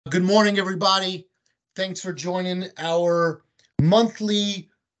Good morning, everybody. Thanks for joining our monthly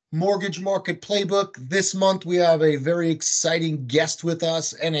mortgage market playbook. This month, we have a very exciting guest with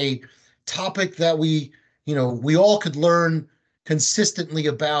us and a topic that we all could learn consistently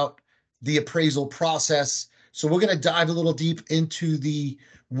about, the appraisal process. So we're going to dive a little deep into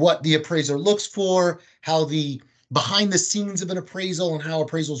what the appraiser looks for, how the behind the scenes of an appraisal and how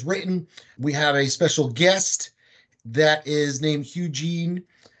appraisal is written. We have a special guest that is named Eugene.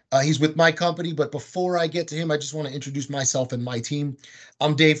 He's with my company, but before I get to him, I just want to introduce myself and my team.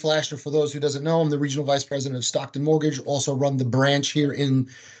 I'm Dave Flashner. For those who doesn't know, I'm the Regional Vice President of Stockton Mortgage, also run the branch here in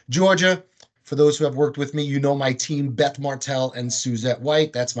Georgia. For those who have worked with me, you know my team, Beth Martell and Suzette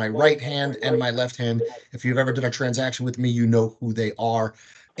White. That's my right hand and my left hand. If you've ever done a transaction with me, you know who they are.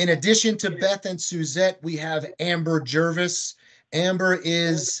 In addition to Beth and Suzette, we have Amber Jervis. Amber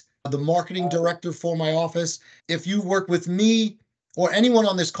is the marketing director for my office. If you work with me or anyone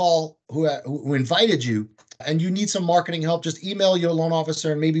on this call who invited you and you need some marketing help, just email your loan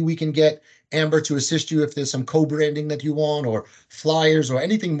officer and maybe we can get Amber to assist you if there's some co-branding that you want or flyers or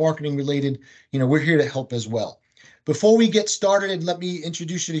anything marketing related. We're here to help as well. Before we get started, let me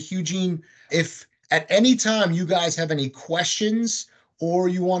introduce you to Eugene. If at any time you guys have any questions or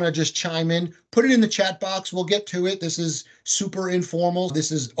you want to just chime in, put it in the chat box. We'll get to it. This is super informal.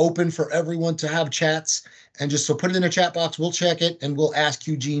 This is open for everyone to have chats. And so put it in the chat box. We'll check it and we'll ask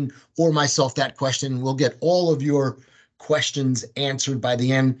Eugene or myself that question. We'll get all of your questions answered by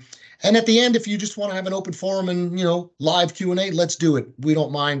the end. And at the end, if you just want to have an open forum and, live Q&A, let's do it. We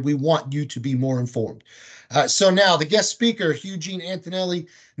don't mind. We want you to be more informed. So now the guest speaker, Eugene Antonelli,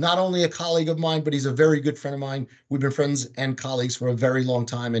 not only a colleague of mine, but he's a very good friend of mine. We've been friends and colleagues for a very long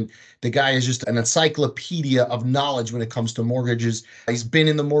time. And the guy is just an encyclopedia of knowledge when it comes to mortgages. He's been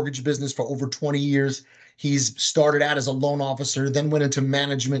in the mortgage business for over 20 years. He's started out as a loan officer, then went into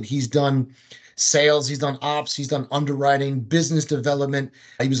management. He's done sales, he's done ops, he's done underwriting, business development.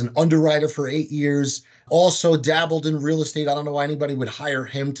 He was an underwriter for 8 years. Also dabbled in real estate. I don't know why anybody would hire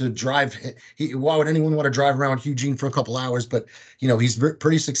him to drive. Why would anyone want to drive around Eugene for a couple hours? But, he's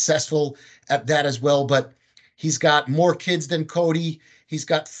pretty successful at that as well. But he's got more kids than Cody. He's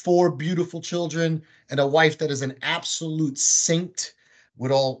got 4 beautiful children and a wife that is an absolute saint.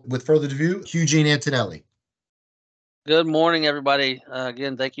 With further ado, Eugene Antonelli. Good morning, everybody.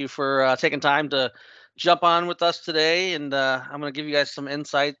 Again, thank you for taking time to jump on with us today. And I'm going to give you guys some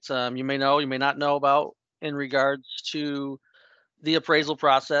insights you may know, you may not know about in regards to the appraisal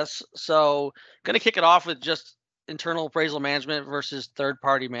process. So going to kick it off with just internal appraisal management versus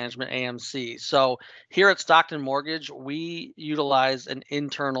third-party management, AMC. So here at Stockton Mortgage, we utilize an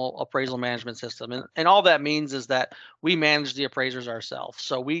internal appraisal management system. And all that means is that we manage the appraisers ourselves.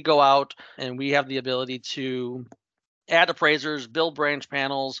 So we go out and we have the ability to add appraisers, build branch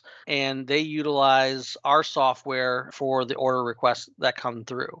panels, and they utilize our software for the order requests that come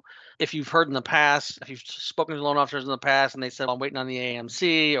through. If you've heard in the past, if you've spoken to loan officers in the past and they said, well, I'm waiting on the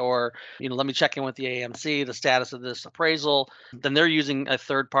AMC, or, let me check in with the AMC, the status of this appraisal, then they're using a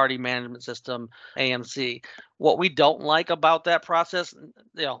third-party management system, AMC. What we don't like about that process,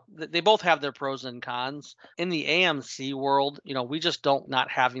 they both have their pros and cons. In the AMC world, we just don't not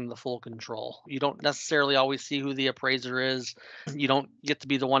having the full control. You don't necessarily always see who the appraiser is. You don't get to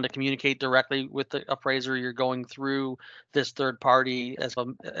be the one to communicate directly with the appraiser. You're going through this third party as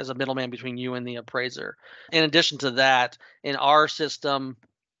a middleman between you and the appraiser. In addition to that, in our system,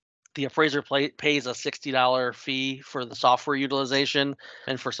 the appraiser pays a $60 fee for the software utilization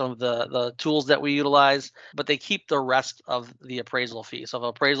and for some of the tools that we utilize, but they keep the rest of the appraisal fee. So if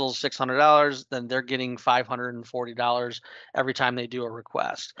appraisal is $600, then they're getting $540 every time they do a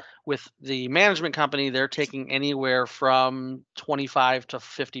request. With the management company, they're taking anywhere from 25 to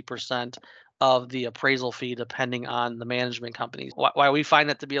 50% of the appraisal fee, depending on the management company. Why we find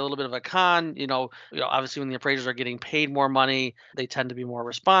that to be a little bit of a con, obviously when the appraisers are getting paid more money, they tend to be more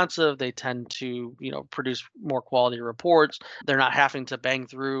responsive. They tend to, produce more quality reports. They're not having to bang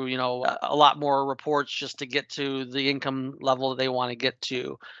through, a lot more reports just to get to the income level that they want to get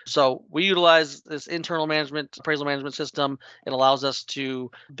to. So we utilize this internal appraisal management system. It allows us to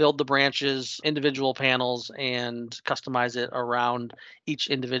build the branches, individual panels, and customize it around each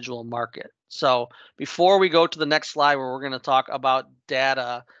individual market. So before we go to the next slide where we're going to talk about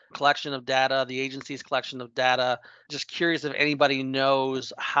data, collection of data, the agency's collection of data, just curious if anybody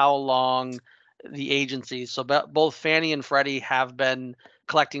knows how long the agencies, so both Fannie and Freddie have been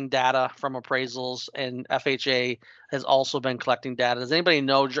collecting data from appraisals, and FHA has also been collecting data. Does anybody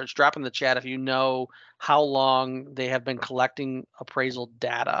know, just drop in the chat if you know how long they have been collecting appraisal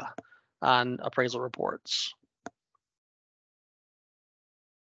data on appraisal reports?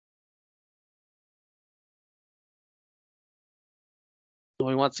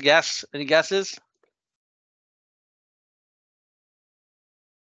 Who wants to guess? Any guesses?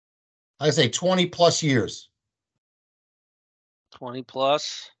 I say 20 plus years. 20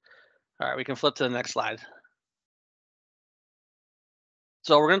 plus. All right, we can flip to the next slide.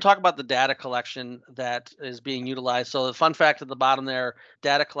 So we're going to talk about the data collection that is being utilized. So the fun fact at the bottom there,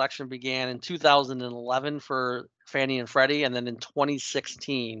 data collection began in 2011 for Fannie and Freddie, and then in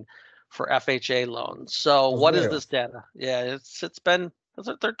 2016 for FHA loans. So what is this data? Yeah, it's been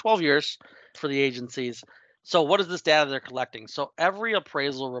 12 years for the agencies. So what is this data they're collecting? So every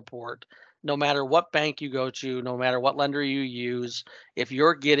appraisal report, no matter what bank you go to, no matter what lender you use, if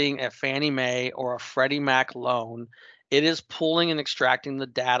you're getting a Fannie Mae or a Freddie Mac loan, it is pulling and extracting the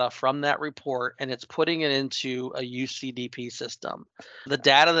data from that report and it's putting it into a UCDP system. The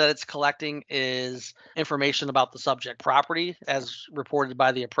data that it's collecting is information about the subject property as reported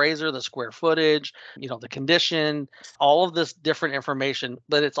by the appraiser, the square footage, the condition, all of this different information,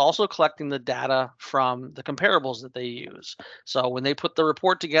 but it's also collecting the data from the comparables that they use. So when they put the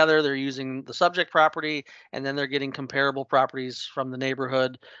report together, they're using the subject property and then they're getting comparable properties from the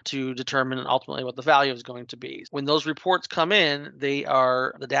neighborhood to determine ultimately what the value is going to be. When those reports come in, the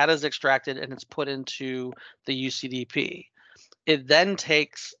data is extracted and it's put into the UCDP. It then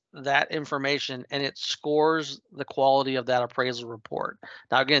takes that information and it scores the quality of that appraisal report.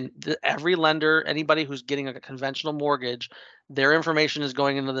 Now, again, every lender, anybody who's getting a conventional mortgage, their information is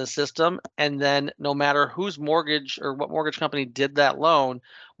going into the system. And then no matter whose mortgage or what mortgage company did that loan,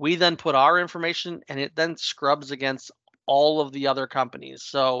 we then put our information and it then scrubs against all of the other companies.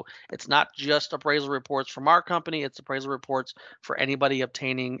 So it's not just appraisal reports from our company, it's appraisal reports for anybody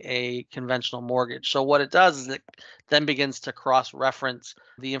obtaining a conventional mortgage. So what it does is it then begins to cross-reference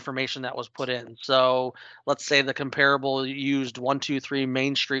the information that was put in. So let's say the comparable used 123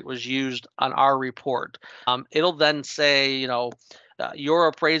 Main Street was used on our report. It'll then say, your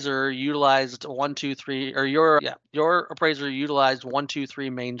appraiser utilized 123, or your appraiser utilized 123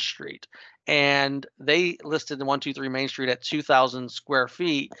 Main Street. And they listed the 123 Main Street at 2,000 square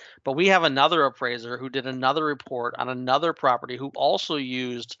feet. But we have another appraiser who did another report on another property who also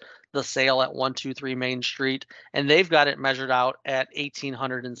used the sale at 123 Main Street, and they've got it measured out at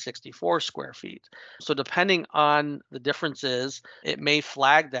 1,864 square feet. So depending on the differences, it may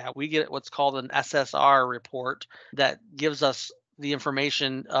flag that. We get what's called an SSR report that gives us the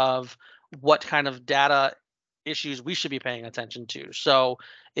information of what kind of data issues we should be paying attention to. So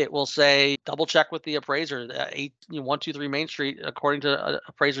it will say, double check with the appraiser, 123 Main Street, according to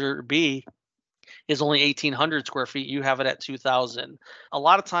appraiser B, is only 1,800 square feet. You have it at 2,000. A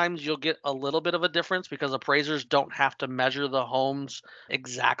lot of times you'll get a little bit of a difference because appraisers don't have to measure the homes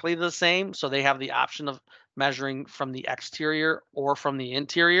exactly the same. So they have the option of measuring from the exterior or from the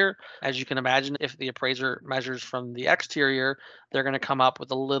interior. As you can imagine, if the appraiser measures from the exterior, they're going to come up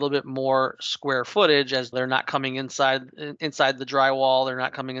with a little bit more square footage as they're not coming inside the drywall. They're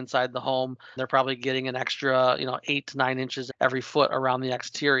not coming inside the home. They're probably getting an extra, 8 to 9 inches every foot around the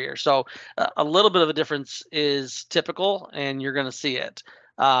exterior. So a little bit of a difference is typical, and you're going to see it.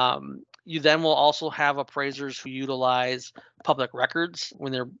 You then will also have appraisers who utilize public records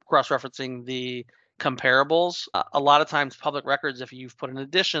when they're cross-referencing the comparables. A lot of times public records, if you've put an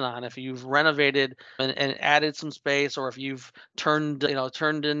addition on, if you've renovated and added some space, or if you've turned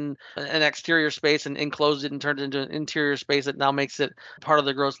in an exterior space and enclosed it and turned it into an interior space that now makes it part of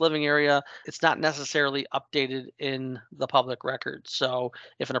the gross living area, it's not necessarily updated in the public record. So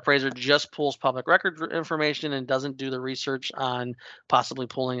if an appraiser just pulls public record information and doesn't do the research on possibly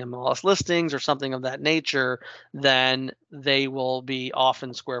pulling MLS listings or something of that nature, then they will be off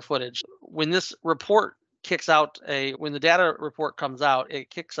in square footage. When this report when the data report comes out, it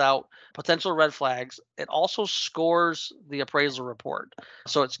kicks out potential red flags. It also scores the appraisal report.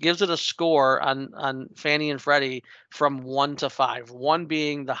 So it gives it a score on Fannie and Freddie from 1 to 5, 1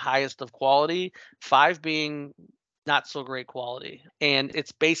 being the highest of quality, 5 being not so great quality. And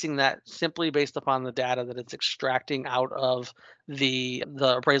it's basing that simply based upon the data that it's extracting out of the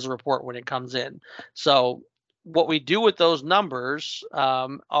appraisal report when it comes in. So what we do with those numbers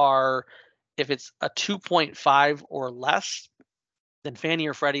are, if it's a 2.5 or less, then Fannie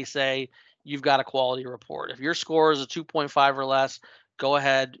or Freddie say you've got a quality report. If your score is a 2.5 or less, go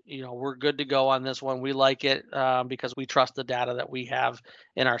ahead. We're good to go on this one. We like it because we trust the data that we have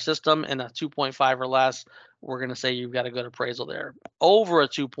in our system. And a 2.5 or less, we're going to say you've got a good appraisal there. Over a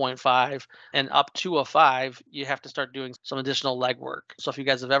 2.5 and up to a 5, you have to start doing some additional legwork. So if you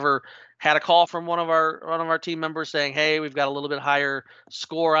guys have ever had a call from one of our team members saying, hey, we've got a little bit higher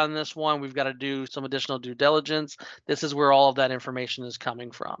score on this one, we've got to do some additional due diligence, this is where all of that information is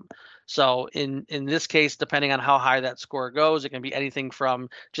coming from. So in this case, depending on how high that score goes, it can be anything from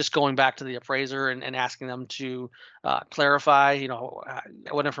just going back to the appraiser and asking them to clarify,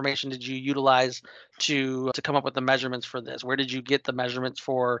 what information did you utilize to come up with the measurements for this? Where did you get the measurements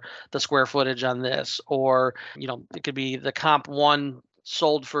for the square footage on this? Or, it could be the comp one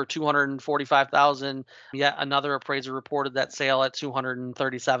sold for 245,000, yet another appraiser reported that sale at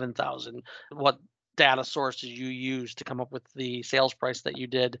 237,000. What data source did you use to come up with the sales price that you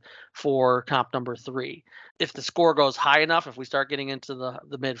did for comp number 3? If the score goes high enough, if we start getting into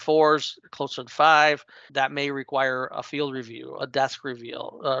the mid 4s, closer to 5, that may require a field review, a desk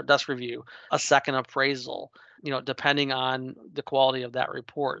review, a second appraisal, depending on the quality of that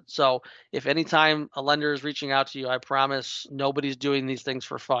report. So if anytime a lender is reaching out to you, I promise nobody's doing these things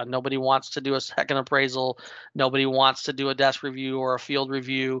for fun. Nobody wants to do a second appraisal. Nobody wants to do a desk review or a field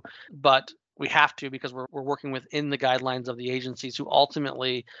review, but we have to, because we're working within the guidelines of the agencies, who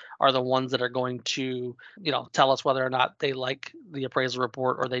ultimately are the ones that are going to, tell us whether or not they like the appraisal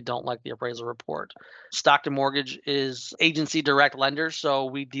report or they don't like the appraisal report. Stockton Mortgage is agency direct lenders, so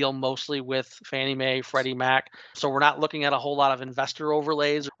we deal mostly with Fannie Mae, Freddie Mac. So we're not looking at a whole lot of investor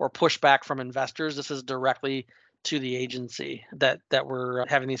overlays or pushback from investors. This is directly to the agency that we're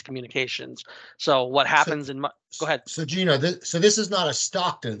having these communications. So what happens go ahead. So Gino, this is not a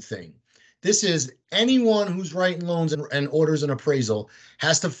Stockton thing. This is anyone who's writing loans and orders an appraisal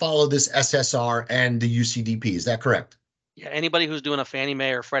has to follow this SSR and the UCDP. Is that correct? Yeah, anybody who's doing a Fannie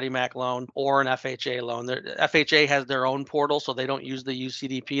Mae or Freddie Mac loan or an FHA loan, FHA has their own portal, so they don't use the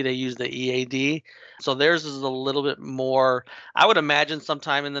UCDP, they use the EAD. So theirs is a little bit more, I would imagine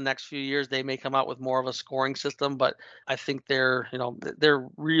sometime in the next few years, they may come out with more of a scoring system, but I think they're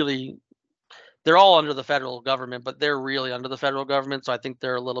all under the federal government, but they're really under the federal government. So I think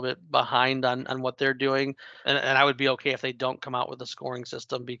they're a little bit behind on what they're doing. And I would be okay if they don't come out with a scoring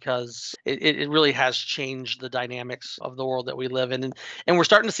system, because it really has changed the dynamics of the world that we live in. And we're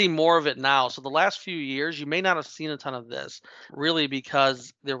starting to see more of it now. So the last few years, you may not have seen a ton of this, really,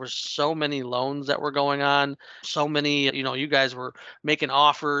 because there were so many loans that were going on. So many, you guys were making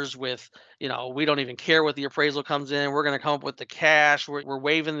offers with, we don't even care what the appraisal comes in. We're going to come up with the cash. We're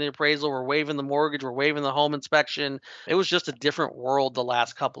waiving the appraisal. We're waiving the mortgage. We're waiving the home inspection. It was just a different world the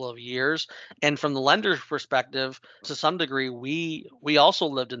last couple of years. And from the lender's perspective, to some degree, we also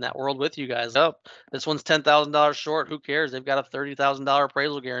lived in that world with you guys. Oh, this one's $10,000 short. Who cares? They've got a $30,000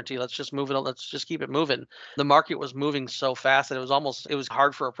 appraisal guarantee. Let's just move it. Let's just keep it moving. The market was moving so fast that it was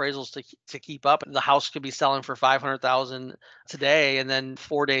hard for appraisals to keep up. The house could be selling for $500,000 today, and then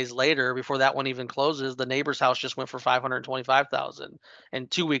 4 days later, before that one even closes, the neighbor's house just went for $525,000,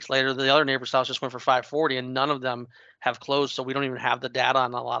 and 2 weeks later, the other neighbor's house just went for $540,000, and none of them have closed. So we don't even have the data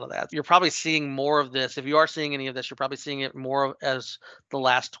on a lot of that. You're probably seeing more of this. If you are seeing any of this, you're probably seeing it more as the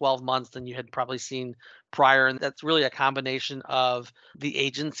last 12 months than you had probably seen prior. And that's really a combination of the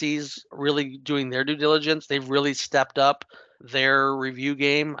agencies really doing their due diligence. They've really stepped up their review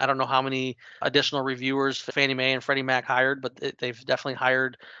game. I don't know how many additional reviewers Fannie Mae and Freddie Mac hired, but they've definitely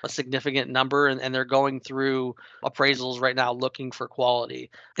hired a significant number, and they're going through appraisals right now looking for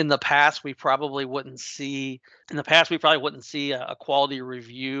quality. In the past, we probably wouldn't see a quality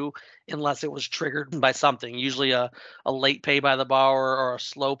review unless it was triggered by something, usually a late pay by the borrower or a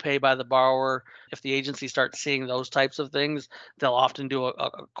slow pay by the borrower. If the agency starts seeing those types of things, they'll often do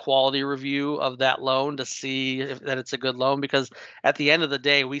a quality review of that loan to see that it's a good loan, because at the end of the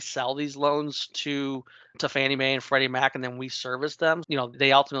day, we sell these loans to Fannie Mae and Freddie Mac, and then we service them.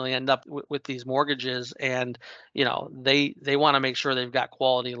 They ultimately end up with these mortgages, and they want to make sure they've got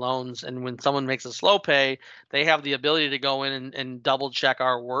quality loans. And when someone makes a slow pay, they have the ability to go in and double check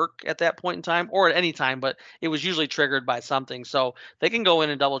our work at that point in time, or at any time, but it was usually triggered by something. So they can go in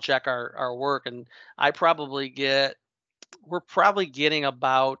and double check our work. And we're probably getting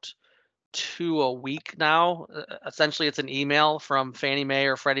about 2 a week now. Essentially, it's an email from Fannie Mae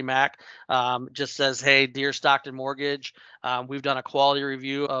or Freddie Mac. Just says, "Hey, dear Stockton Mortgage, we've done a quality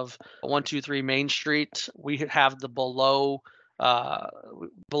review of 123 Main Street. We have the below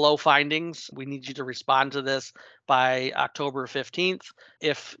findings. We need you to respond to this by October 15th.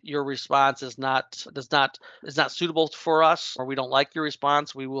 If your response is not suitable for us, or we don't like your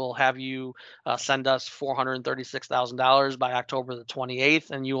response, we will have you send us $436,000 by October the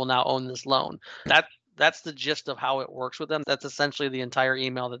 28th, and you will now own this loan." That's the gist of how it works with them. That's essentially the entire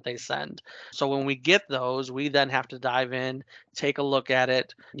email that they send. So when we get those, we then have to dive in, take a look at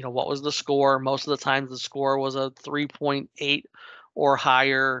it. What was the score? Most of the times the score was a 3.8 or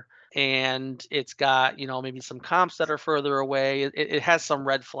higher. And it's got, maybe some comps that are further away. It has some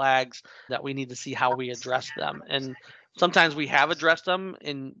red flags that we need to see how we address them. And sometimes we have addressed them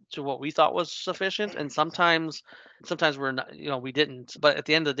into what we thought was sufficient. And sometimes we're not, we didn't. But at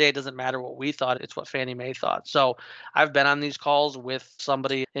the end of the day, it doesn't matter what we thought. It's what Fannie Mae thought. So I've been on these calls with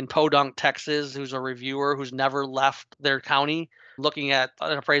somebody in Podunk, Texas, who's a reviewer who's never left their county, looking at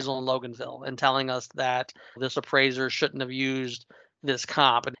an appraisal in Loganville and telling us that this appraiser shouldn't have used this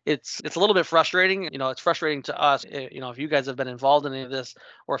comp. And it's a little bit frustrating. It's frustrating to us. If you guys have been involved in any of this,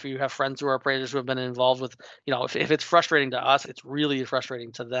 or if you have friends who are appraisers who have been involved with, if it's frustrating to us, it's really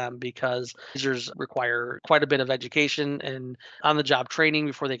frustrating to them, because appraisers require quite a bit of education and on the job training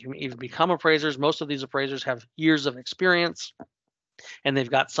before they can even become appraisers. Most of these appraisers have years of experience, and they've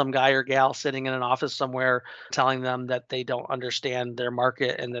got some guy or gal sitting in an office somewhere telling them that they don't understand their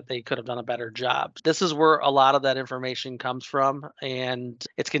market and that they could have done a better job. This is where a lot of that information comes from, and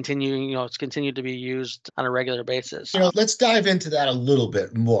it's continued to be used on a regular basis. Let's dive into that a little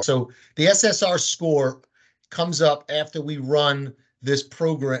bit more. So the SSR score comes up after we run this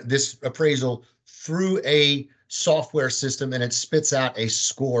appraisal through a software system, and it spits out a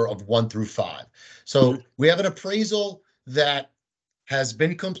score of 1 through 5. So we have an appraisal that has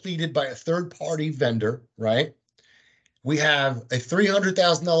been completed by a third-party vendor, right? We have a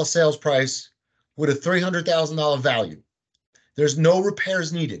 $300,000 sales price with a $300,000 value. There's no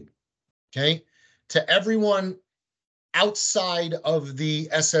repairs needed, okay? To everyone outside of the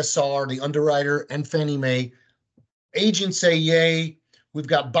SSR, the Underwriter, and Fannie Mae, agents say, yay. We've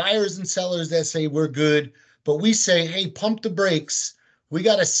got buyers and sellers that say we're good, but we say, hey, pump the brakes. We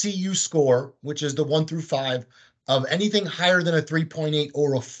got a CU score, which is the 1 through 5, of anything higher than a 3.8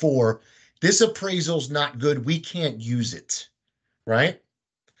 or a 4. This appraisal's not good. We can't use it, right?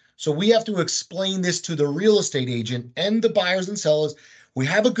 So we have to explain this to the real estate agent and the buyers and sellers. We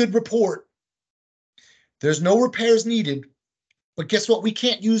have a good report. There's no repairs needed, but guess what? We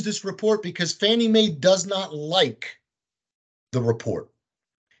can't use this report because Fannie Mae does not like the report.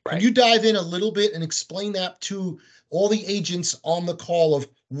 Right. Can you dive in a little bit and explain that to all the agents on the call of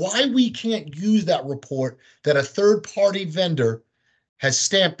why we can't use that report that a third-party vendor has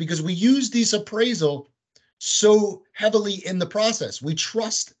stamped? Because we use this appraisal so heavily in the process. We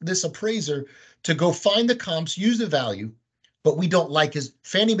trust this appraiser to go find the comps, use the value, but we don't like his,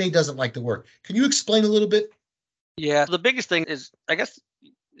 Fannie Mae doesn't like the work. Can you explain a little bit? Yeah, the biggest thing is, I guess,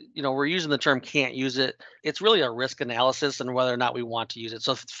 we're using the term can't use it. It's really a risk analysis and whether or not we want to use it.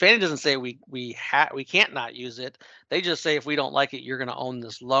 So if Fannie doesn't say we can't not use it, they just say if we don't like it, you're going to own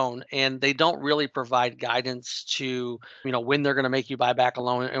this loan. And they don't really provide guidance to, when they're going to make you buy back a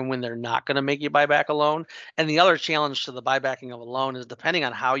loan and when they're not going to make you buy back a loan. And the other challenge to the buybacking of a loan is depending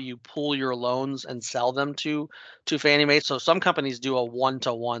on how you pool your loans and sell them to Fannie Mae. So some companies do a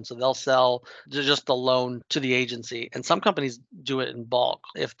 1-to-1, so they'll sell just the loan to the agency, and some companies do it in bulk.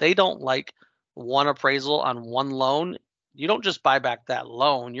 If they don't like one appraisal on one loan, you don't just buy back that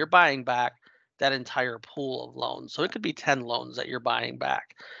loan, you're buying back that entire pool of loans. So it could be 10 loans that you're buying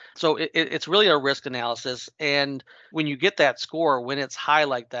back. So it's really a risk analysis. And when you get that score, when it's high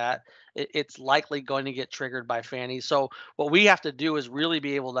like that, it's likely going to get triggered by Fannie. So what we have to do is really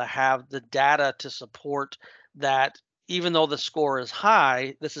be able to have the data to support that. Even though the score is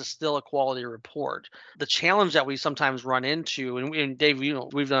high, this is still a quality report. The challenge that we sometimes run into, and Dave,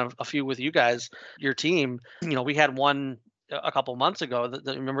 we've done a few with you guys, your team. We had one a couple months ago.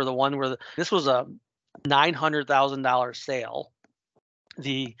 Remember the one where this was a $900,000 sale.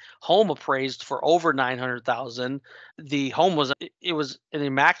 The home appraised for over $900,000. The home was an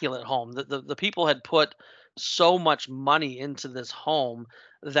immaculate home. The people had put so much money into this home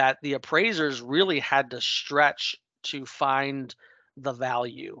that the appraisers really had to stretch to find the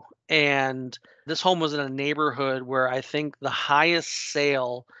value. And this home was in a neighborhood where I think the highest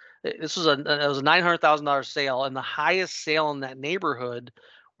sale, it was a $900,000 sale, and the highest sale in that neighborhood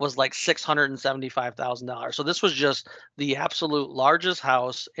was like $675,000. So this was just the absolute largest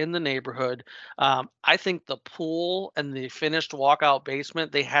house in the neighborhood. I think the pool and the finished walkout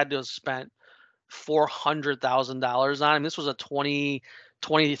basement, they had to have spent $400,000 on. And this was a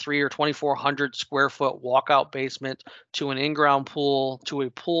 23 or 2,400 square foot walkout basement to an in-ground pool to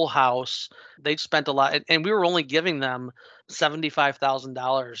a pool house. They spent a lot, and we were only giving them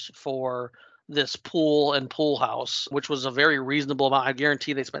 $75,000 for this pool and pool house, which was a very reasonable amount. I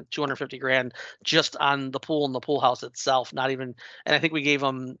guarantee they spent 250 grand just on the pool and the pool house itself, not even, and I think we gave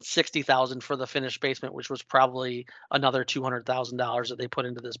them 60,000 for the finished basement, which was probably another $200,000 that they put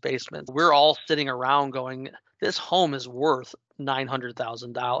into this basement. We're all sitting around going, this home is worth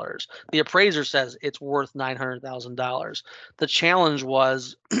 $900,000. The appraiser says it's worth $900,000. The challenge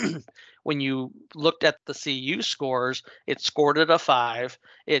was when you looked at the CU scores, it scored it a 5.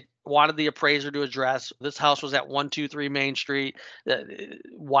 It wanted the appraiser to address this house was at 123 Main Street.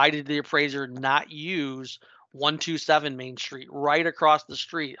 Why did the appraiser not use 127 Main Street, right across the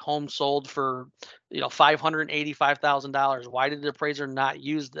street, home sold for $585,000? Why did the appraiser not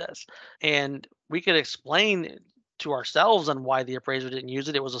use this? And we could explain to ourselves on why the appraiser didn't use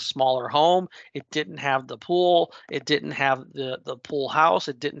it. It was a smaller home. It didn't have the pool. It didn't have the pool house.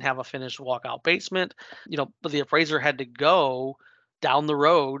 It didn't have a finished walkout basement. But the appraiser had to go down the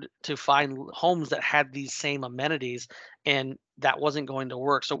road to find homes that had these same amenities, and that wasn't going to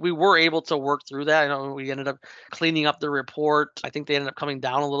work. So we were able to work through that. We ended up cleaning up the report. I think they ended up coming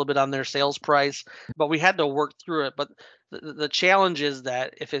down a little bit on their sales price, but we had to work through it. But the challenge is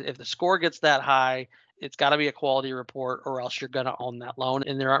that if the score gets that high, it's got to be a quality report, or else you're going to own that loan.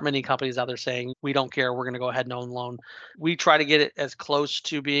 And there aren't many companies out there saying, we don't care, we're going to go ahead and own loan. We try to get it as close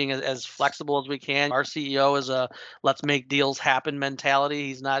to being as flexible as we can. Our CEO is a let's make deals happen mentality.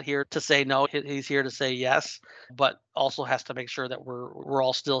 He's not here to say no, he's here to say yes, but also has to make sure that we're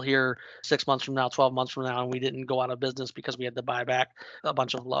all still here 6 months from now, 12 months from now, and we didn't go out of business because we had to buy back a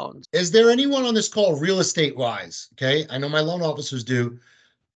bunch of loans. Is there anyone on this call real estate wise? Okay, I know my loan officers do.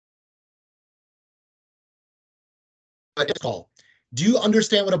 Call. Do you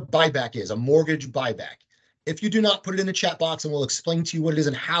understand what a buyback is, a mortgage buyback? If you do not, put it in the chat box and we'll explain to you what it is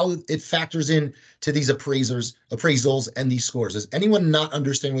and how it factors in to these appraisals and these scores. Does anyone not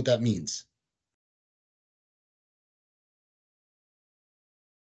understand what that means?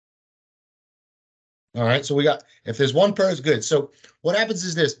 All right, so if there's one person, good. So what happens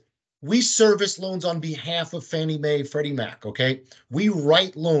is this: we service loans on behalf of Fannie Mae, Freddie Mac, okay? We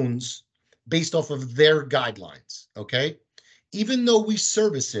write loans based off of their guidelines, okay? Even though we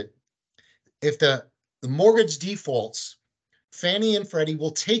service it, if the mortgage defaults, Fannie and Freddie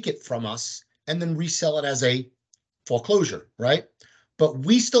will take it from us and then resell it as a foreclosure, right? But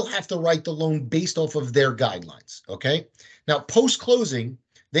we still have to write the loan based off of their guidelines, okay? Now, post-closing,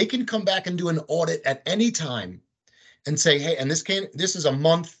 they can come back and do an audit at any time and say, hey, and this is a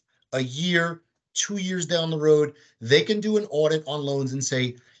month, a year, 2 years down the road, they can do an audit on loans and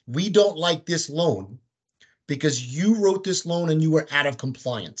say, we don't like this loan because you wrote this loan and you were out of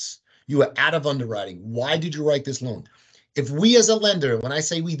compliance. You were out of underwriting. Why did you write this loan? If we as a lender, when I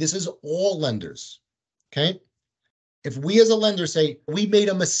say we, this is all lenders, okay? If we as a lender say we made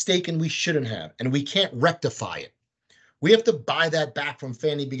a mistake and we shouldn't have, and we can't rectify it, we have to buy that back from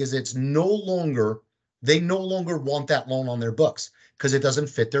Fannie because they no longer want that loan on their books because it doesn't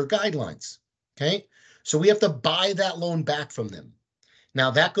fit their guidelines, okay? So we have to buy that loan back from them. Now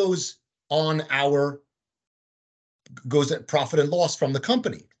that goes at profit and loss from the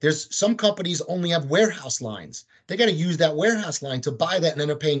company. There's some companies only have warehouse lines. They got to use that warehouse line to buy that and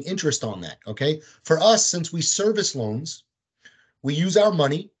end up paying interest on that, okay? For us, since we service loans, we use our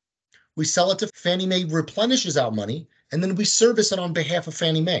money, we sell it to Fannie Mae, replenishes our money, and then we service it on behalf of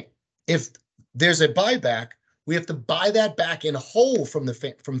Fannie Mae. If there's a buyback, we have to buy that back in whole from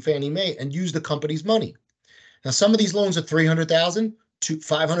Fannie Mae and use the company's money. Now, some of these loans are $300,000 to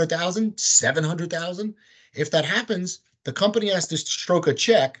 $500,000, $700,000. If that happens, the company has to stroke a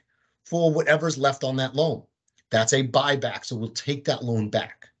check for whatever's left on that loan. That's a buyback, so we'll take that loan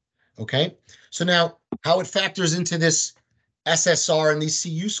back, okay? So now, how it factors into this SSR and these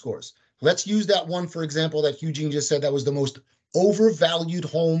CU scores. Let's use that one, for example, that Eugene just said that was the most overvalued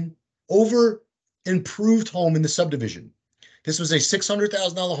home, over-improved home in the subdivision. This was a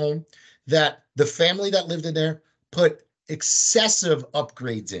 $600,000 home that the family that lived in there put excessive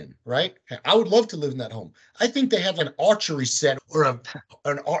upgrades in, right? I would love to live in that home. I think they have an archery set or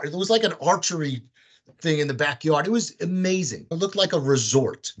it was like an archery thing in the backyard. It was amazing. It looked like a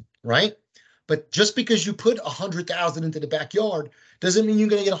resort, right? But just because you put 100,000 into the backyard doesn't mean you're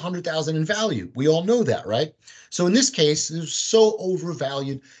going to get 100,000 in value. We all know that, right? So in this case, it was so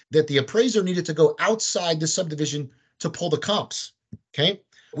overvalued that the appraiser needed to go outside the subdivision to pull the comps, okay?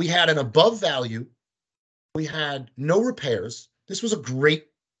 We had an above value. We had no repairs. This was a great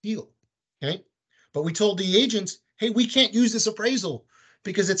deal, okay? But we told the agents, hey, we can't use this appraisal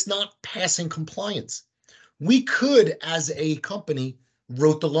because it's not passing compliance. We could, as a company,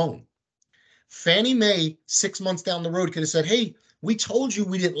 wrote the loan. Fannie Mae, 6 months down the road, could have said, hey, we told you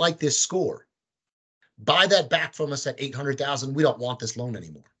we didn't like this score. buy that back from us at 800,000. We don't want this loan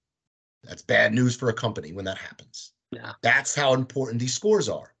anymore. That's bad news for a company when that happens. Yeah. That's how important these scores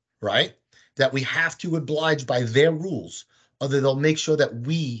are, right? That we have to oblige by their rules, or they'll make sure that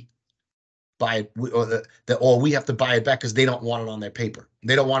we buy it, or we have to buy it back because they don't want it on their paper.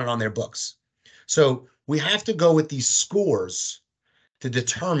 They don't want it on their books. So we have to go with these scores to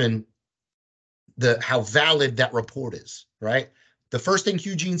determine how valid that report is, right? The first thing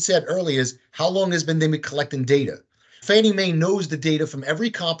Eugene said earlier is, how long has they been collecting data? Fannie Mae knows the data from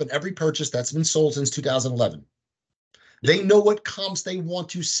every comp and every purchase that's been sold since 2011. They know what comps they want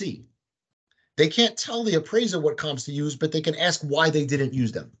to see. They can't tell the appraiser what comps to use, but they can ask why they didn't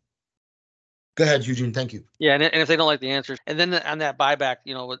use them. Go ahead, Eugene. Thank you. Yeah, and if they don't like the answers, and then on that buyback,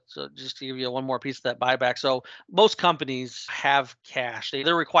 just to give you one more piece of that buyback. So most companies have cash.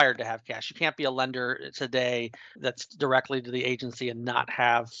 They're required to have cash. You can't be a lender today that's directly to the agency and not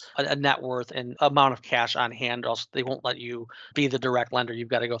have a net worth and amount of cash on hand, or else they won't let you be the direct lender. You've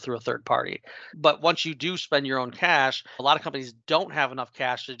got to go through a third party. But once you do spend your own cash, a lot of companies don't have enough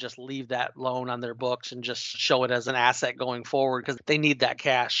cash to just leave that loan on their books and just show it as an asset going forward, because they need that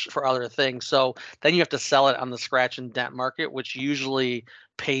cash for other things. So then you have to sell it on the scratch and dent market, which usually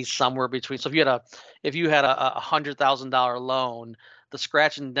pays somewhere between. So if you had a $100,000 loan, the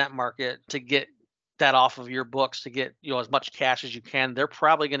scratch and dent market, to get that off of your books, to get as much cash as you can, they're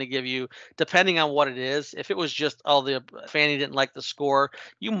probably going to give you, depending on what it is. If it was just, the Fannie didn't like the score,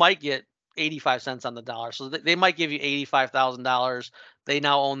 you might get 85 cents on the dollar. So they might give you $85,000. They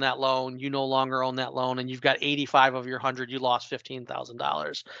now own that loan. You no longer own that loan, and you've got 85 of your 100. You lost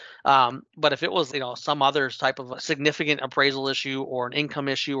 $15,000. But if it was, some other type of a significant appraisal issue or an income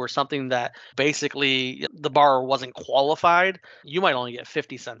issue or something that basically the borrower wasn't qualified, you might only get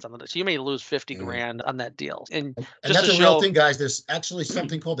 50 cents on it. So you may lose 50 grand on that deal. And just that's to a show, real thing, guys. There's actually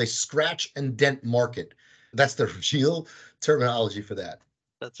something called a scratch and dent market. That's the real terminology for that.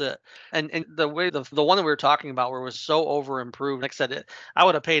 That's it. And the way the one that we were talking about, where it was so over improved, like I said, I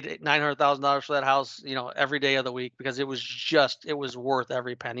would have paid $900,000 for that house, every day of the week, because it was worth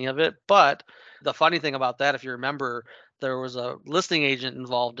every penny of it. But the funny thing about that, if you remember, there was a listing agent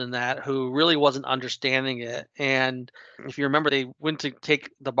involved in that who really wasn't understanding it. And if you remember, they went to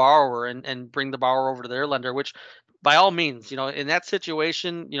take the borrower and bring the borrower over to their lender, which, by all means, in that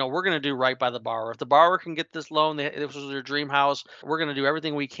situation, we're going to do right by the borrower. If the borrower can get this loan, this was their dream house, we're going to do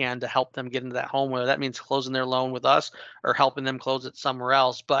everything we can to help them get into that home, whether that means closing their loan with us or helping them close it somewhere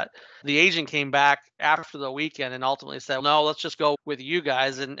else. But the agent came back after the weekend and ultimately said, no, let's just go with you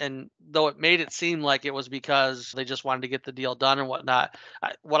guys. And though it made it seem like it was because they just wanted to get the deal done and whatnot,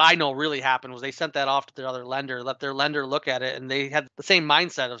 what I know really happened was they sent that off to their other lender, let their lender look at it, and they had the same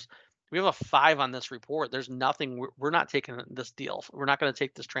mindset of, we have a 5 on this report. There's nothing. We're not taking this deal. We're not going to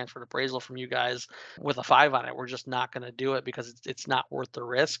take this transferred appraisal from you guys with a 5 on it. We're just not going to do it because it's not worth the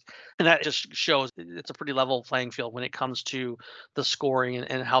risk. And that just shows it's a pretty level playing field when it comes to the scoring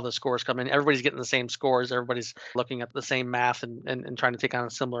and how the scores come in. Everybody's getting the same scores. Everybody's looking at the same math and trying to take on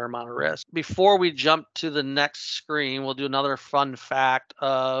a similar amount of risk. Before we jump to the next screen, we'll do another fun fact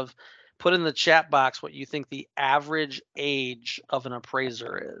of, put in the chat box what you think the average age of an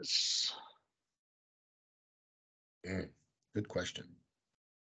appraiser is. Good question.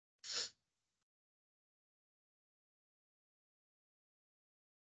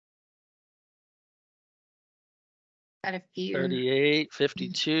 Got a few. 38,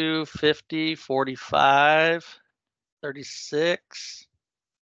 52, 50, 45, 36.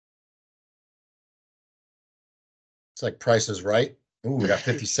 It's like Price is Right. Ooh, we got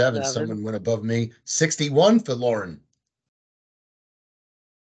 57. Someone went above me. 61 for Lauren.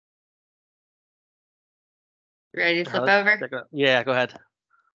 Ready to flip over? Yeah, go ahead.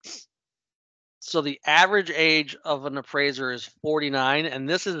 So the average age of an appraiser is 49, and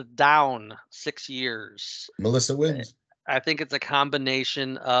this is down 6 years. Melissa wins. I think it's a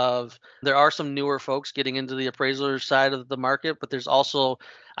combination of, there are some newer folks getting into the appraiser side of the market, but there's also,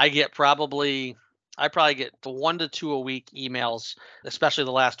 I probably get 1 to 2 a week emails, especially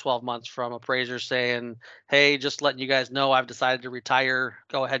the last 12 months, from appraisers saying, hey, just letting you guys know I've decided to retire.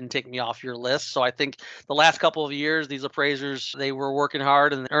 Go ahead and take me off your list. So I think the last couple of years, these appraisers, they were working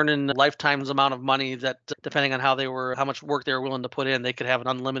hard and earning lifetime's amount of money that, depending on how much work they were willing to put in, they could have an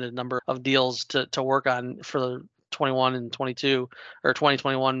unlimited number of deals to work on for the 21 and 22, or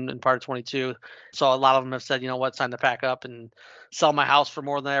 2021 and part of 22. So a lot of them have said, you know what, it's time to pack up and sell my house for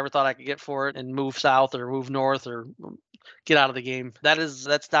more than I ever thought I could get for it and move south or move north or get out of the game.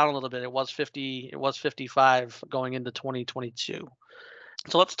 That's down a little bit. It was 55 going into 2022.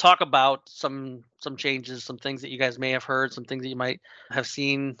 So let's talk about some changes, some things that you guys may have heard, some things that you might have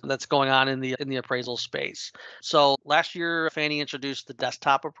seen that's going on in the appraisal space. So last year, Fannie introduced the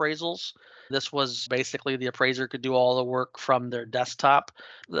desktop appraisals. This was basically the appraiser could do all the work from their desktop.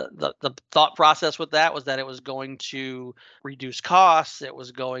 The thought process with that was that it was going to reduce costs, it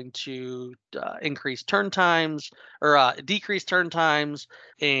was going to increase turn times or decrease turn times,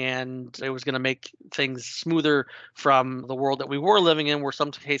 and it was going to make things smoother from the world that we were living in, where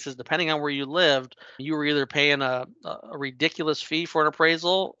some cases, depending on where you lived, you were either paying a ridiculous fee for an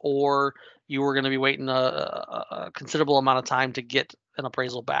appraisal, or you were going to be waiting a considerable amount of time to get an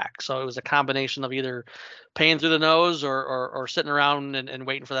appraisal back. So it was a combination of either paying through the nose or sitting around and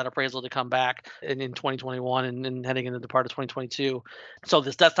waiting for that appraisal to come back in 2021 and heading into the part of 2022. So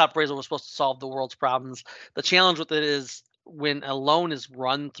this desktop appraisal was supposed to solve the world's problems. The challenge with it is when a loan is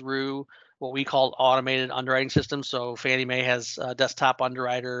run through what we call automated underwriting systems. So Fannie Mae has desktop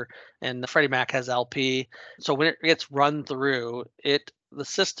underwriter and Freddie Mac has LP. So when it gets run through the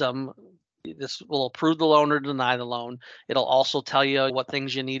system, this will approve the loan or deny the loan. It'll also tell you what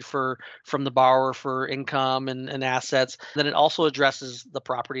things you need from the borrower for income and assets. Then it also addresses the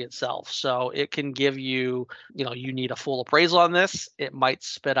property itself. So it can give you, you need a full appraisal on this. It might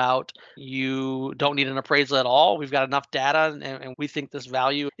spit out, you don't need an appraisal at all. We've got enough data and we think this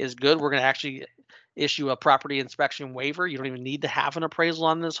value is good. We're going to actually issue a property inspection waiver. You don't even need to have an appraisal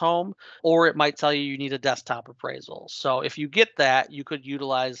on this home, or it might tell you need a desktop appraisal. So if you get that, you could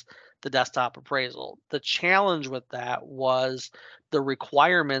utilize the desktop appraisal. The challenge with that was the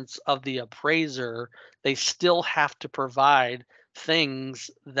requirements of the appraiser. They still have to provide things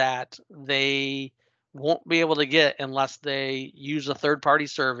that they won't be able to get unless they use a third-party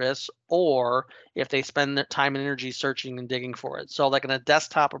service, or if they spend their time and energy searching and digging for it. So like in a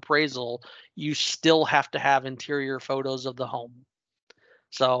desktop appraisal, you still have to have interior photos of the home.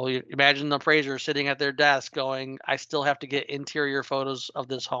 So you imagine the appraiser sitting at their desk going, I still have to get interior photos of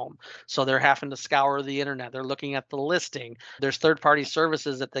this home. So they're having to scour the internet. They're looking at the listing. There's third-party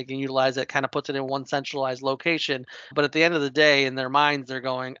services that they can utilize that kind of puts it in one centralized location. But at the end of the day, in their minds, they're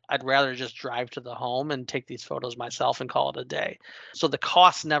going, I'd rather just drive to the home and take these photos myself and call it a day. So the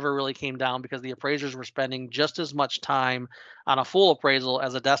costs never really came down because the appraisers were spending just as much time on a full appraisal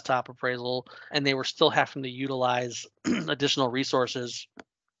as a desktop appraisal, and they were still having to utilize additional resources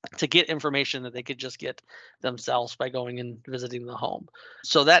to get information that they could just get themselves by going and visiting the home.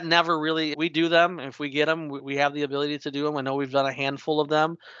 So that never really, we do them. If we get them, we have the ability to do them. I know we've done a handful of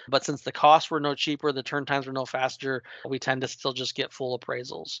them, but since the costs were no cheaper, the turn times were no faster, we tend to still just get full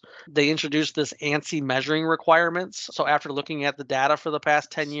appraisals. They introduced this ANSI measuring requirements. So after looking at the data for the past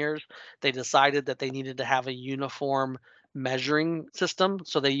 10 years, they decided that they needed to have a uniform measuring system.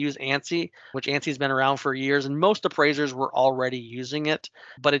 So they use ANSI, which ANSI's been around for years, and most appraisers were already using it,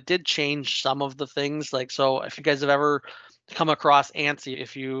 but it did change some of the things. Like, so if you guys have ever come across ANSI,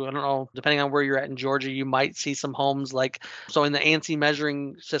 I don't know, depending on where you're at in Georgia, you might see some homes like, so in the ANSI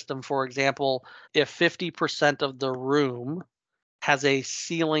measuring system, for example, if 50% of the room has a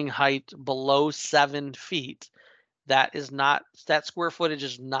ceiling height below 7 feet, that square footage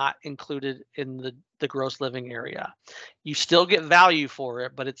is not included in the gross living area. You still get value for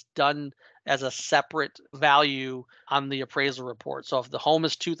it, but it's done as a separate value on the appraisal report. So if the home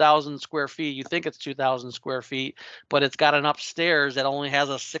is 2,000 square feet, you think it's 2,000 square feet, but it's got an upstairs that only has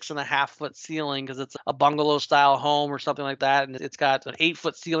a 6.5-foot ceiling because it's a bungalow style home or something like that. And it's got an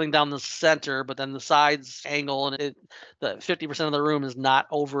 8-foot ceiling down the center, but then the sides angle, and the 50% of the room is not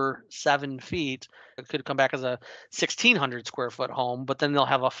over 7 feet. It could come back as a 1,600 square foot home, but then they'll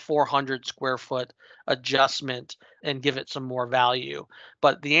have a 400 square foot adjustment and give it some more value.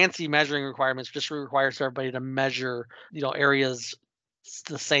 But the ANSI measuring requirements just requires everybody to measure, areas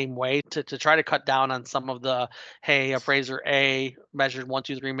the same way to try to cut down on some of the, hey, appraiser A measured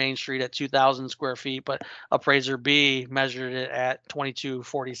 123 Main Street at 2,000 square feet, but appraiser B measured it at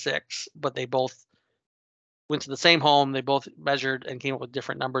 2246, but they both went to the same home. They both measured and came up with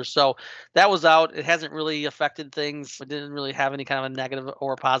different numbers. So that was out. It hasn't really affected things. It didn't really have any kind of a negative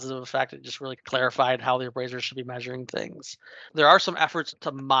or positive effect. It just really clarified how the appraisers should be measuring things. There are some efforts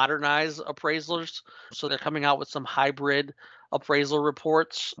to modernize appraisals. So they're coming out with some hybrid appraisal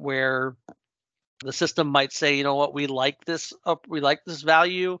reports where the system might say, you know what, we like this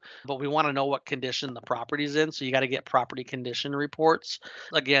value, but we want to know what condition the property's in. So you got to get property condition reports.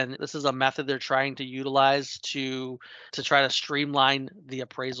 Again, this is a method they're trying to utilize to try to streamline the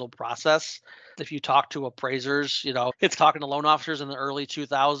appraisal process. If you talk to appraisers, it's talking to loan officers in the early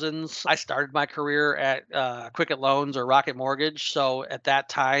 2000s. I started my career at Quicket Loans or Rocket Mortgage. So at that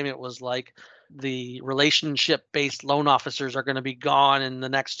time, it was like, the relationship-based loan officers are going to be gone in the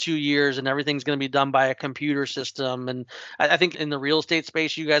next 2 years and everything's going to be done by a computer system. And I think in the real estate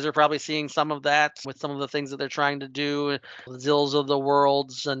space, you guys are probably seeing some of that with some of the things that they're trying to do, the Zills of the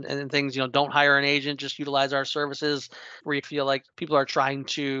worlds and things, don't hire an agent, just utilize our services, where you feel like people are trying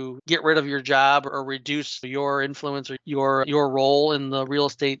to get rid of your job or reduce your influence or your role in the real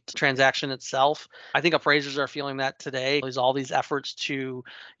estate transaction itself. I think appraisers are feeling that today. There's all these efforts to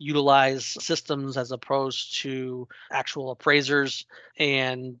utilize systems as opposed to actual appraisers,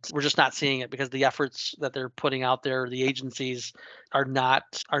 and we're just not seeing it because the efforts that they're putting out there, the agencies, are not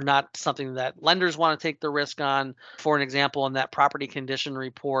something that lenders want to take the risk on. For an example, in that property condition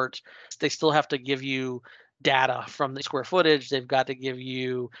report, they still have to give you data from the square footage. They've got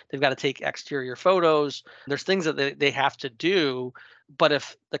to take exterior photos. There's things that they have to do, but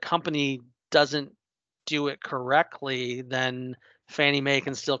if the company doesn't do it correctly, then Fannie Mae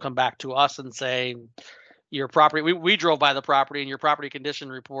can still come back to us and say, your property, we drove by the property and your property condition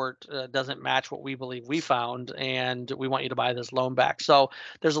report doesn't match what we believe we found, and we want you to buy this loan back. So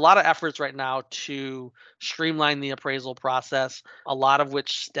there's a lot of efforts right now to streamline the appraisal process, a lot of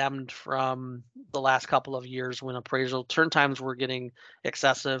which stemmed from the last couple of years when appraisal turn times were getting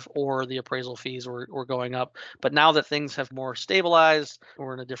excessive or the appraisal fees were going up. But now that things have more stabilized,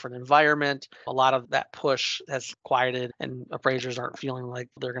 we're in a different environment, a lot of that push has quieted and appraisers aren't feeling like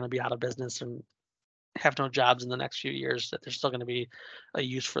they're going to be out of business and have no jobs in the next few years, that there's still going to be a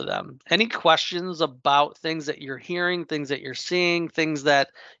use for them. Any questions about things that you're hearing, things that you're seeing, things that,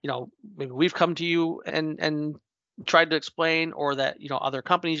 maybe we've come to you and tried to explain, or that, other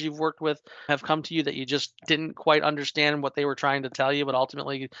companies you've worked with have come to you that you just didn't quite understand what they were trying to tell you, but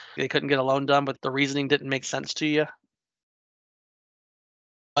ultimately they couldn't get a loan done, but the reasoning didn't make sense to you?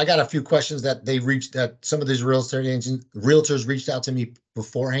 I got a few questions that some of these realtors reached out to me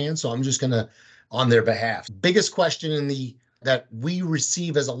beforehand. So I'm just going to, on their behalf. Biggest question that we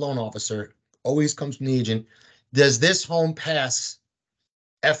receive as a loan officer always comes from the agent. Does this home pass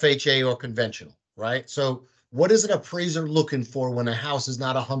FHA or conventional, right? So what is an appraiser looking for when a house is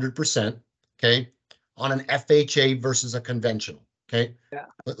not 100%, okay, on an FHA versus a conventional, okay? Yeah.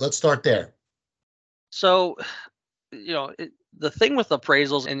 Let's start there. So, the thing with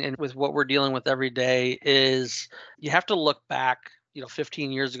appraisals and with what we're dealing with every day is you have to look back,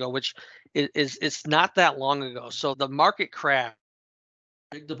 15 years ago, which it's not that long ago. So the market crash,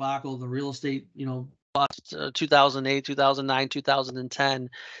 big debacle, the real estate, bust, 2008, 2009, 2010,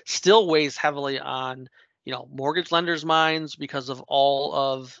 still weighs heavily on, mortgage lenders' minds because of all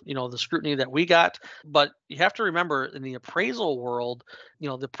of, the scrutiny that we got. But you have to remember, in the appraisal world,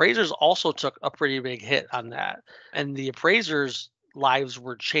 the appraisers also took a pretty big hit on that. And the appraisers' lives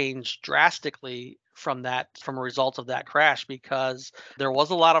were changed drastically from a result of that crash, because there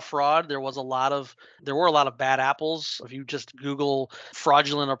was a lot of fraud. There were a lot of bad apples. If you just Google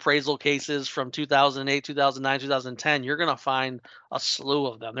fraudulent appraisal cases from 2008, 2009, 2010, you're going to find a slew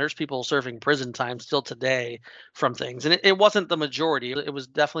of them. There's people serving prison time still today from things. And it wasn't the majority. It was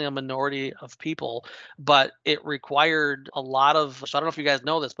definitely a minority of people, but it required a lot of, so I don't know if you guys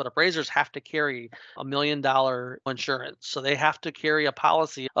know this, but appraisers have to carry $1 million insurance. So they have to carry a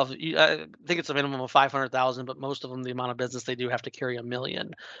policy of, I think it's a minimum of 500,000, but most of them, the amount of business they do, have to carry $1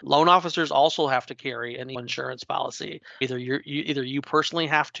 million. Loan officers also have to carry an insurance policy. Either you personally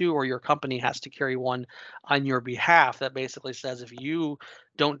have to, or your company has to carry one on your behalf that basically says, if you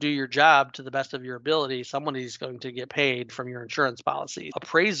don't do your job to the best of your ability, somebody's going to get paid from your insurance policy.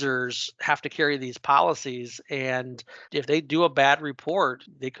 Appraisers have to carry these policies, and if they do a bad report,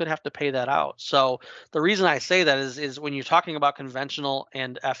 they could have to pay that out. So the reason I say that is when you're talking about conventional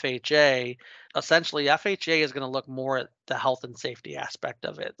and FHA, essentially FHA is going to look more at the health and safety aspect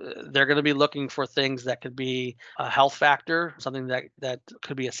of it. They're going to be looking for things that could be a health factor, something that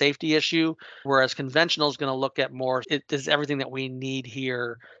could be a safety issue, whereas conventional is going to look at more, is everything that we need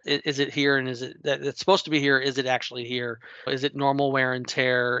here, is it here, and is it that it's supposed to be here, is it actually here? Is it normal wear and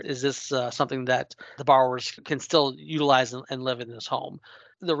tear? Is this something that the borrowers can still utilize and live in this home?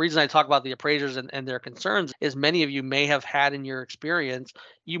 The reason I talk about the appraisers and their concerns is many of you may have had in your experience,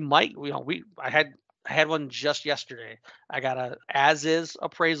 I had one just yesterday. I got a as-is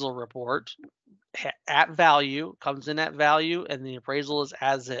appraisal report at value, comes in at value, and the appraisal is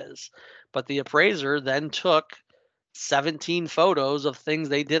as is. But the appraiser then took 17 photos of things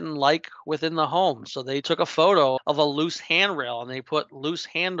they didn't like within the home. So they took a photo of a loose handrail and they put loose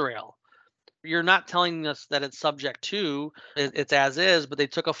handrail. you're not telling us that it's subject to, it's as is, but they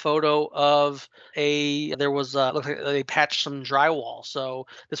took a photo of there was, looks like they patched some drywall. So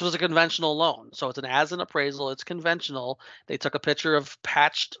this was a conventional loan. So it's an appraisal, it's conventional. They took a picture of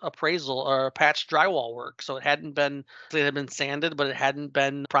patched appraisal or patched drywall work. So it had been sanded, but it hadn't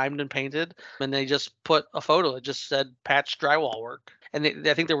been primed and painted. And they just put a photo. It just said patched drywall work. And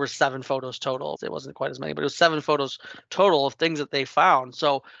I think there were 7 photos total. It wasn't quite as many, but it was 7 photos total of things that they found.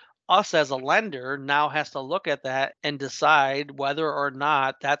 So us as a lender now has to look at that and decide whether or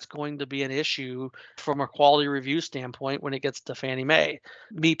not that's going to be an issue from a quality review standpoint when it gets to Fannie Mae.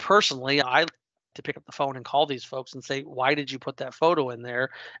 Me personally, I to pick up the phone and call these folks and say, why did you put that photo in there?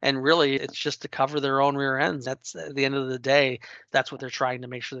 And really, it's just to cover their own rear ends. That's at the end of the day, that's what they're trying to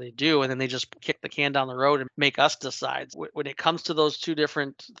make sure they do. And then they just kick the can down the road and make us decide. When it comes to those two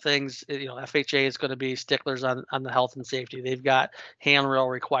different things, FHA is going to be sticklers on the health and safety. They've got handrail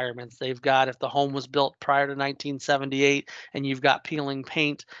requirements. They've got, if the home was built prior to 1978 and you've got peeling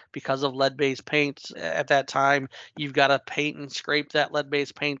paint because of lead-based paint at that time, you've got to paint and scrape that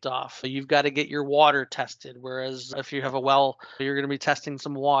lead-based paint off. You've got to get your water tested. Whereas if you have a well, you're going to be testing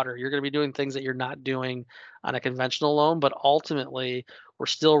some water. You're going to be doing things that you're not doing on a conventional loan. But ultimately, we're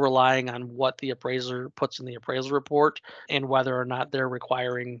still relying on what the appraiser puts in the appraisal report and whether or not they're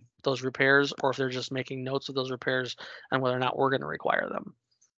requiring those repairs, or if they're just making notes of those repairs and whether or not we're going to require them.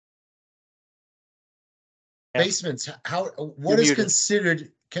 Basements, what is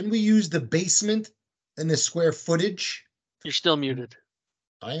considered, can we use the basement and the square footage? You're still muted.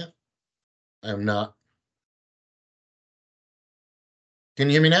 I am. I am not. Can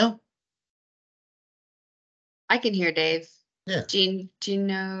you hear me now? I can hear Dave. Yeah.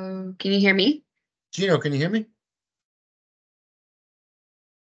 Gino, can you hear me? Gino, can you hear me?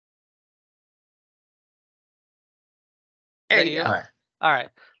 There you go. All right.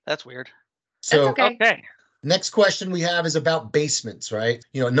 That's weird. So, okay. Next question we have is about basements, right?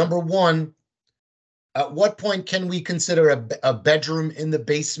 Number one, at what point can we consider a bedroom in the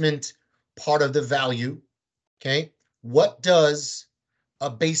basement part of the value? Okay. What does a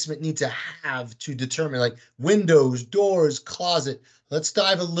basement need to have to determine, like windows, doors, closet? Let's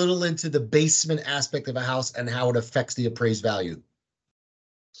dive a little into the basement aspect of a house and how it affects the appraised value.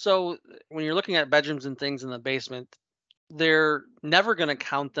 So when you're looking at bedrooms and things in the basement, they're never going to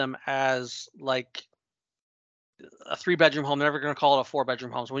count them as like a 3-bedroom home. They're never going to call it a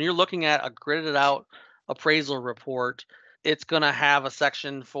 4-bedroom home. So when you're looking at a gridded out appraisal report, it's going to have a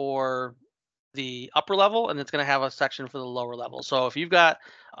section for the upper level and it's going to have a section for the lower level. So if you've got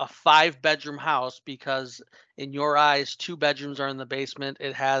a 5-bedroom house, because in your eyes 2 bedrooms are in the basement,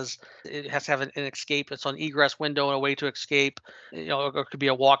 it has to have an escape. It's an egress window and a way to escape. It could be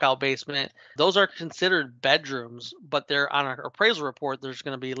a walkout basement. Those are considered bedrooms, but they're on an appraisal report. There's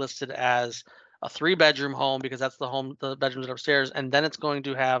going to be listed as a 3-bedroom home because that's the bedrooms are upstairs. And then it's going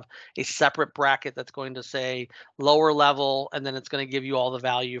to have a separate bracket that's going to say lower level. And then it's going to give you all the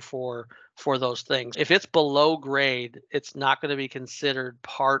value for those things. If it's below grade, it's not going to be considered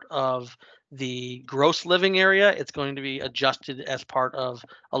part of the gross living area. It's going to be adjusted as part of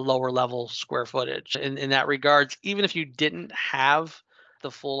a lower level square footage. In that regards, even if you didn't have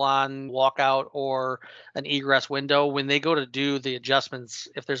the full-on walkout or an egress window, when they go to do the adjustments,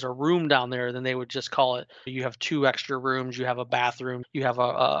 if there's a room down there, then they would just call it, you have 2 extra rooms, you have a bathroom, you have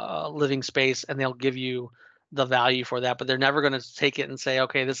a living space, and they'll give you the value for that. But they're never going to take it and say,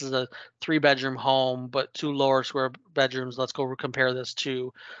 okay, this is a 3-bedroom home, but 2 lower square bedrooms. Let's go compare this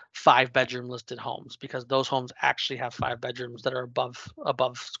to 5-bedroom listed homes, because those homes actually have 5 bedrooms that are above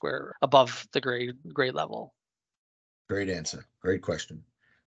the grade level. Great answer. Great question.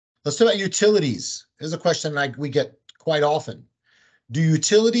 Let's talk about utilities. Here's a question we get quite often. Do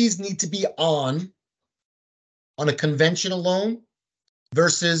utilities need to be on a conventional loan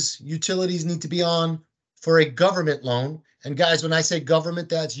versus utilities need to be on for a government loan? And guys, when I say government,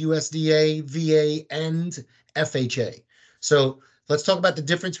 that's USDA, VA, and FHA. So let's talk about the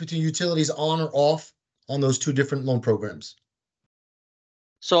difference between utilities on or off on those 2 different loan programs.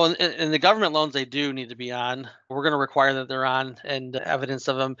 So in the government loans, they do need to be on. We're going to require that they're on and evidence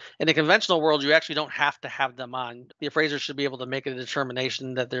of them. In the conventional world, you actually don't have to have them on. The appraiser should be able to make a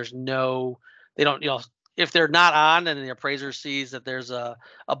determination that if they're not on and the appraiser sees that there's a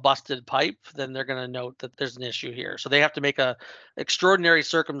busted pipe, then they're going to note that there's an issue here. So they have to make a extraordinary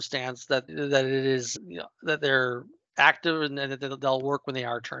circumstance that it is, that they're active and that they'll work when they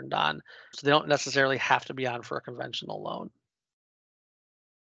are turned on. So they don't necessarily have to be on for a conventional loan.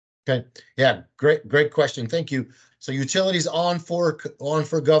 Okay. Yeah. Great question. Thank you. So utilities on for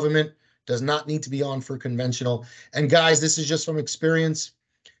government, does not need to be on for conventional. And guys, this is just from experience.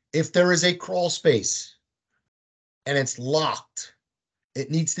 If there is a crawl space and it's locked, it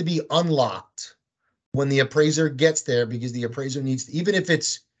needs to be unlocked when the appraiser gets there, because the appraiser needs to, even if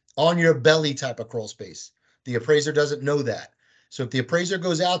it's on your belly type of crawl space, the appraiser doesn't know that. So if the appraiser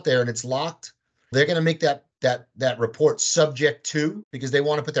goes out there and it's locked, they're going to make that report subject to, because they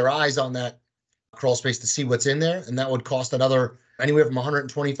want to put their eyes on that crawl space to see what's in there, and that would cost another anywhere from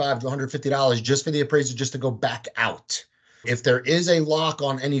 $125 to $150 just for the appraiser just to go back out. If there is a lock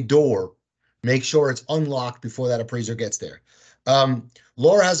on any door, make sure it's unlocked before that appraiser gets there.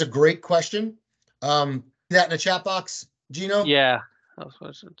 Laura has a great question. That in the chat box, Gino? Yeah. I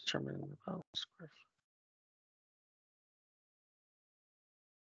was determining about square.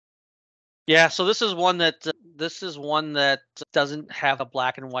 Yeah, so this is one that doesn't have a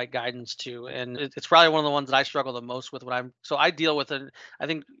black and white guidance to, and it's probably one of the ones that I struggle the most with when I deal with it. I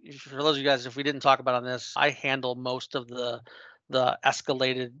think for those of you guys, if we didn't talk about on this, I handle most of the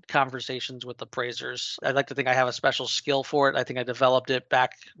escalated conversations with appraisers. I'd like to think I have a special skill for it. I think I developed it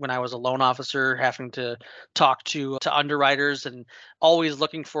back when I was a loan officer, having to talk to underwriters and always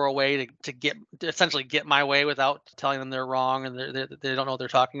looking for a way to essentially get my way without telling them they're wrong and they don't know what they're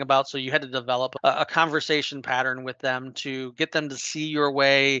talking about. So you had to develop a conversation pattern with them to get them to see your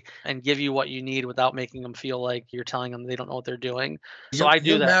way and give you what you need without making them feel like you're telling them they don't know what they're doing. So I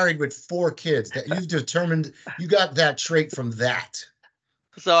do You're that. married with 4 kids. That you've determined you got that trait from that.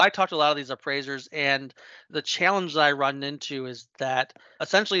 So I talked to a lot of these appraisers, and the challenge that I run into is that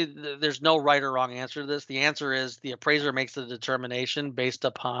essentially there's no right or wrong answer to this. The answer is the appraiser makes the determination based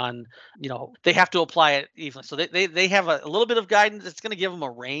upon, they have to apply it evenly. So they have a little bit of guidance. It's going to give them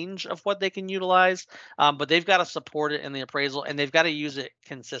a range of what they can utilize, but they've got to support it in the appraisal, and they've got to use it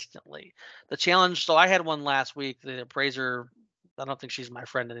consistently. The challenge, so I had one last week, the appraiser, I don't think she's my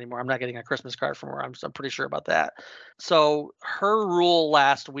friend anymore. I'm not getting a Christmas card from her. I'm pretty sure about that. So her rule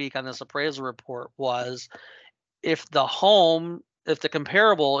last week on this appraisal report was if the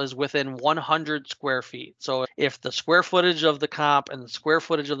comparable is within 100 square feet. So if the square footage of the comp and the square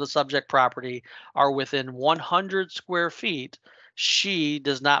footage of the subject property are within 100 square feet, she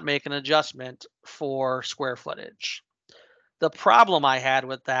does not make an adjustment for square footage. The problem I had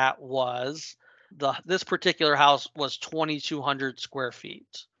with that was this particular house was 2,200 square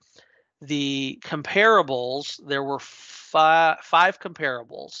feet. The comparables, there were five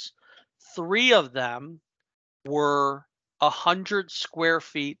comparables. 3 of them were 100 square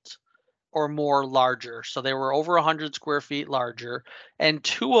feet or more larger. So they were over 100 square feet larger. And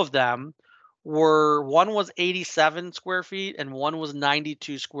 2 of them one was 87 square feet and one was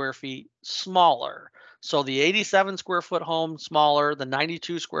 92 square feet smaller. So the 87 square foot home smaller, the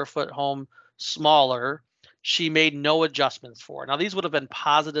 92 square foot home smaller, she made no adjustments for. Now these would have been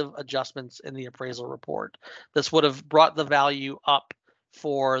positive adjustments in the appraisal report. This would have brought the value up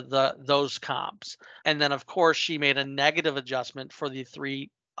for those comps. And then of course she made a negative adjustment for the 3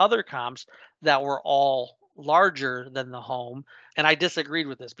 other comps that were all larger than the home. And I disagreed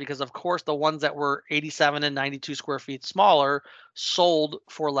with this because of course the ones that were 87 and 92 square feet smaller sold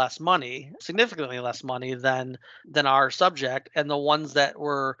for less money, significantly less money than our subject, and the ones that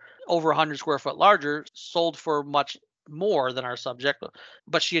were over 100 square foot larger sold for much more than our subject,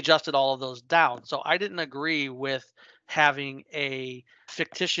 but she adjusted all of those down. So I didn't agree with having a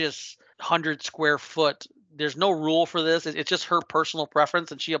fictitious 100 square foot. There's no rule for this. It's just her personal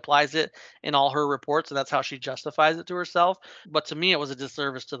preference, and she applies it in all her reports, and that's how she justifies it to herself. But to me, it was a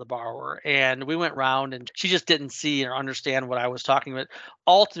disservice to the borrower. And we went round, and she just didn't see or understand what I was talking about.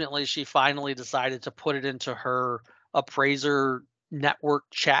 Ultimately, she finally decided to put it into her appraiser network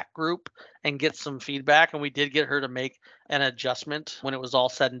chat group and get some feedback, and we did get her to make an adjustment when it was all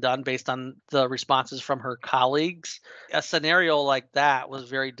said and done based on the responses from her colleagues. A scenario like that was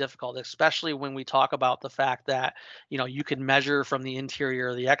very difficult, especially when we talk about the fact that you can measure from the interior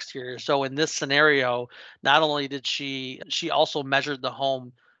or the exterior. So in this scenario, not only did she also measured the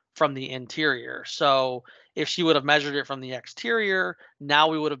home from the interior. So if she would have measured it from the exterior, now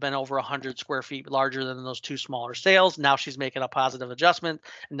we would have been over 100 square feet larger than those 2 smaller sales. Now she's making a positive adjustment.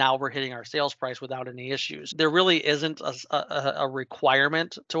 Now we're hitting our sales price without any issues. There really isn't a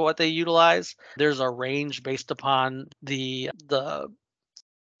requirement to what they utilize. There's a range based upon the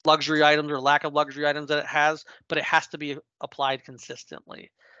luxury items or lack of luxury items that it has, but it has to be applied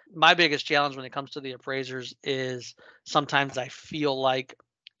consistently. My biggest challenge when it comes to the appraisers is sometimes I feel like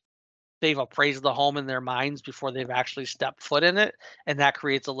they've appraised the home in their minds before they've actually stepped foot in it. And that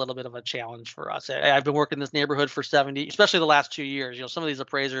creates a little bit of a challenge for us. I've been working in this neighborhood for 70, especially the last 2 years. Some of these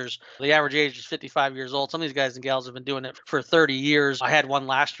appraisers, the average age is 55 years old. Some of these guys and gals have been doing it for 30 years. I had one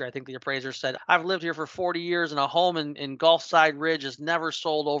last year. I think the appraiser said, I've lived here for 40 years and a home in Gulfside Ridge has never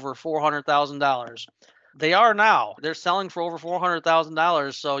sold over $400,000. They are now. They're selling for over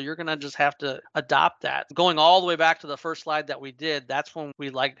 $400,000. So you're going to just have to adopt that. Going all the way back to the first slide that we did, that's when we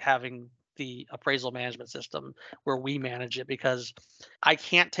liked having the appraisal management system where we manage it, because I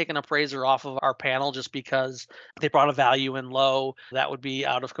can't take an appraiser off of our panel just because they brought a value in low. That would be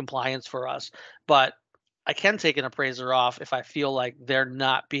out of compliance for us. But I can take an appraiser off if I feel like they're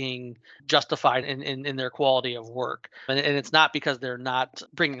not being justified in their quality of work. And it's not because they're not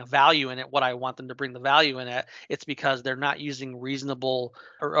bringing a value in it, what I want them to bring the value in it. It's because they're not using reasonable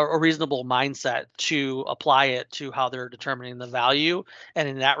or a reasonable mindset to apply it to how they're determining the value. And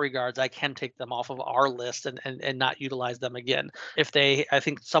in that regards, I can take them off of our list and not utilize them again. If I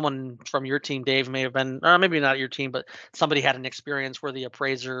think someone from your team, Dave, may have been, or maybe not your team, but somebody had an experience where the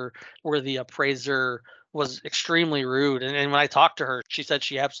appraiser was extremely rude. And when I talked to her, she said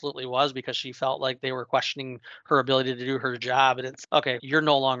she absolutely was, because she felt like they were questioning her ability to do her job. And it's okay, you're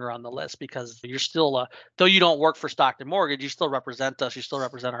no longer on the list because you're still, though you don't work for Stockton Mortgage, you still represent us. You still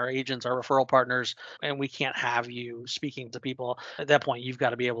represent our agents, our referral partners, and we can't have you speaking to people. At that point, you've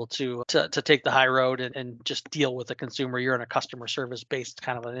got to be able to take the high road and just deal with the consumer. You're in a customer service based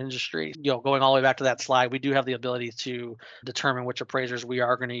kind of an industry. Going all the way back to that slide, we do have the ability to determine which appraisers we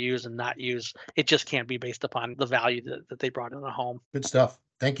are going to use and not use. It just can't be based upon the value that they brought in the home. Good stuff.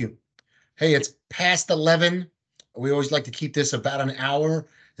 Thank you. Hey, it's past 11. We always like to keep this about an hour.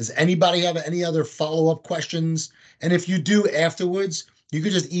 Does anybody have any other follow-up questions? And if you do afterwards, you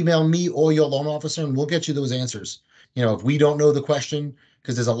could just email me or your loan officer and we'll get you those answers. If we don't know the question,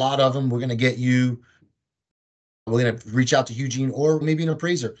 because there's a lot of them, we're going to reach out to Eugene or maybe an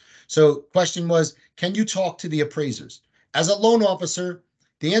appraiser. So question was, can you talk to the appraisers? As a loan officer,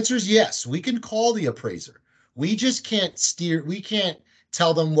 the answer is yes, we can call the appraiser. We just can't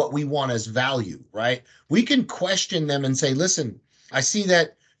tell them what we want as value, right? We can question them and say, listen, I see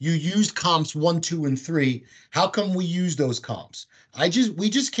that you used comps 1, 2, and 3. How come we use those comps? We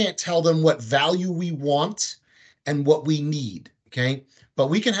just can't tell them what value we want and what we need, okay?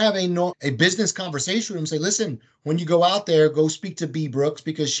 But we can have a business conversation with them and say, listen, when you go out there, go speak to B. Brooks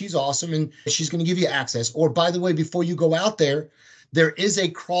because she's awesome and she's going to give you access. Or by the way, before you go out there is a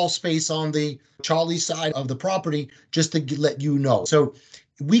crawl space on the Charlie side of the property just to let you know. So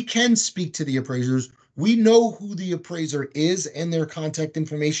we can speak to the appraisers. We know who the appraiser is and their contact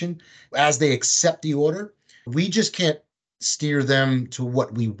information as they accept the order. We just can't steer them to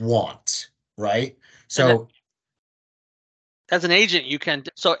what we want, right? So as an agent,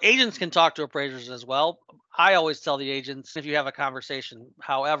 so agents can talk to appraisers as well. I always tell the agents, if you have a conversation,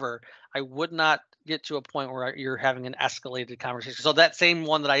 however, I would not get to a point where you're having an escalated conversation. So that same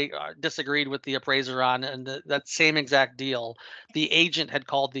one that I disagreed with the appraiser on, and that same exact deal, the agent had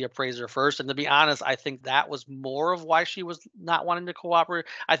called the appraiser first. And to be honest, I think that was more of why she was not wanting to cooperate.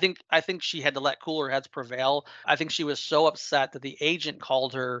 I think she had to let cooler heads prevail. I think she was so upset that the agent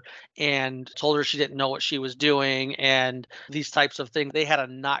called her and told her she didn't know what she was doing and these types of things. They had a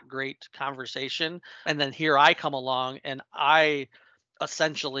not great conversation. And then here I come along and I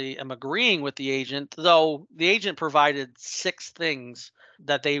essentially am agreeing with the agent, though the agent provided 6 things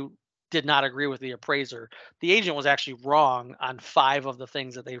that they did not agree with the appraiser. The agent was actually wrong on 5 of the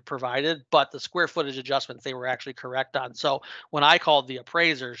things that they provided, but the square footage adjustments they were actually correct on. So when I called the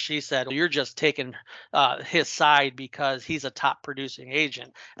appraiser, she said, well, you're just taking his side because he's a top producing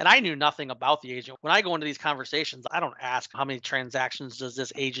agent. And I knew nothing about the agent. When I go into these conversations, I don't ask how many transactions does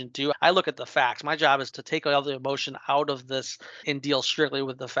this agent do. I look at the facts. My job is to take all the emotion out of this and deal strictly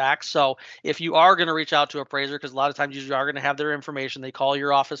with the facts. So if you are going to reach out to an appraiser, because a lot of times you are going to have their information, they call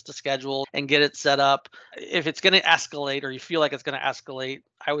your office to schedule and get it set up. If it's going to escalate or you feel like it's going to escalate,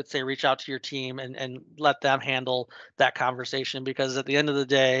 I would say reach out to your team and let them handle that conversation, because at the end of the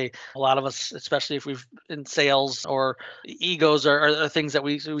day, a lot of us, especially if we've in sales, or egos are things that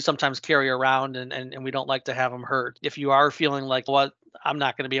we sometimes carry around and we don't like to have them hurt. If you are feeling like, what, I'm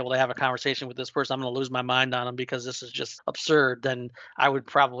not going to be able to have a conversation with this person, I'm going to lose my mind on them because this is just absurd, then I would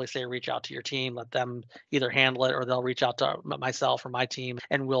probably say reach out to your team, let them either handle it or they'll reach out to myself or my team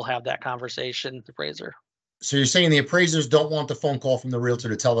and we'll have that conversation, the appraiser. So you're saying the appraisers don't want the phone call from the realtor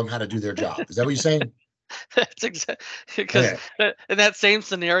to tell them how to do their job. Is that what you're saying? That's exactly, because in that same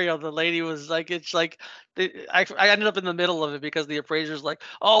scenario, the lady was like, it's like, I ended up in the middle of it because the appraiser's like,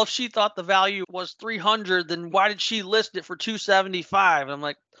 oh, if she thought the value was 300, then why did she list it for 275? And I'm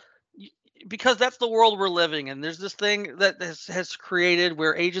like, because that's the world we're living in. There's this thing that has created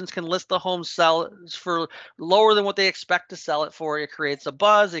where agents can list the home, sell it for lower than what they expect to sell it for. It creates a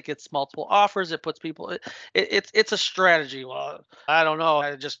buzz. It gets multiple offers. It puts people. It's a strategy. Well, I don't know.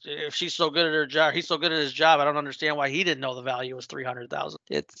 If she's so good at her job, he's so good at his job. I don't understand why he didn't know the value was 300,000.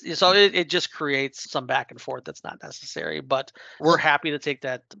 It just creates some back and forth that's not necessary. But we're happy to take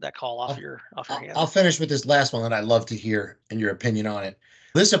that call off your hands. I'll finish with this last one that I'd love to hear and your opinion on it.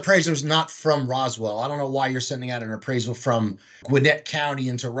 This appraiser is not from Roswell. I don't know why you're sending out an appraisal from Gwinnett County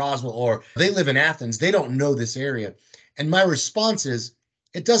into Roswell, or they live in Athens. They don't know this area. And my response is,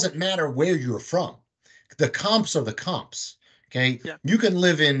 it doesn't matter where you're from. The comps are the comps. Okay. Yeah. You can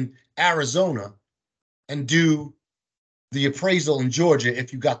live in Arizona and do the appraisal in Georgia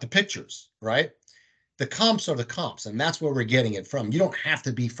if you got the pictures, right? The comps are the comps, and that's where we're getting it from. You don't have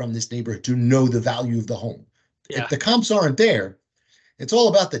to be from this neighborhood to know the value of the home. Yeah. If the comps aren't there, it's all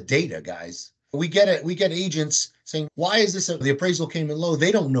about the data, guys. We get it. We get agents saying, why is this? The appraisal came in low.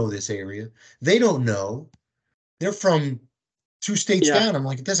 They don't know this area. They don't know. They're from 2 states down. I'm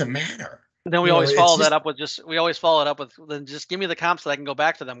like, it doesn't matter. Then we always follow that up with then just give me the comps that I can go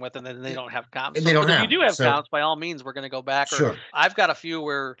back to them with, and then they don't have comps. And they don't if have. you do have comps, by all means, we're going to go back. Sure. I've got a few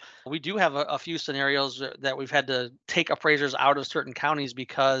where we do have a few scenarios that we've had to take appraisers out of certain counties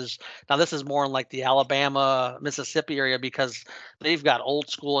because now this is more in like the Alabama, Mississippi area because they've got old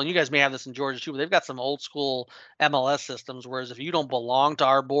school, and you guys may have this in Georgia too, but they've got some old school MLS systems. Whereas if you don't belong to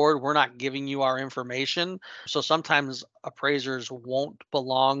our board, we're not giving you our information. So sometimes appraisers won't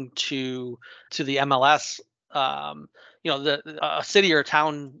belong to the MLS. A city or a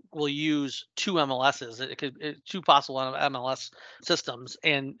town will use 2 MLSs. Two possible MLS systems,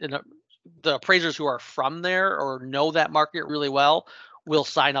 and the appraisers who are from there or know that market really well will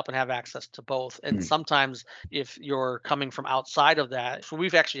sign up and have access to both. And sometimes if you're coming from outside of that, so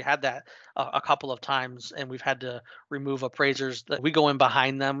we've actually had that a couple of times, and we've had to remove appraisers that we go in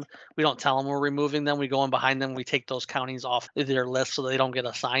behind them. We don't tell them we're removing them. We go in behind them. We take those counties off their list so they don't get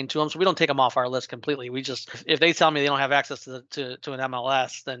assigned to them. So we don't take them off our list completely. We just, if they tell me they don't have access to an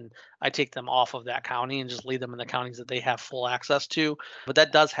MLS, then I take them off of that county and just leave them in the counties that they have full access to. But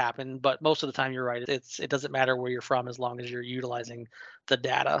that does happen. But most of the time, you're right. It doesn't matter where you're from as long as you're utilizing the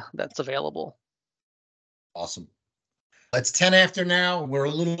data that's available. Awesome. It's 10 after now. We're a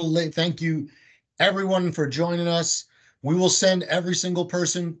little late. Thank you, everyone, for joining us. We will send every single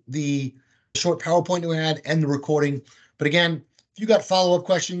person the short PowerPoint we had and the recording. But again, if you got follow-up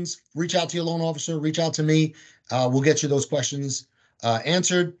questions, reach out to your loan officer, reach out to me. We'll get you those questions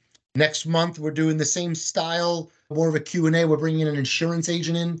answered. Next month, we're doing the same style, more of a Q&A. We're bringing an insurance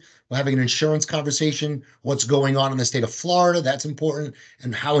agent in. We're having an insurance conversation, what's going on in the state of Florida, that's important,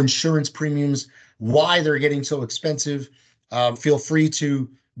 and how insurance premiums, why they're getting so expensive. Feel free to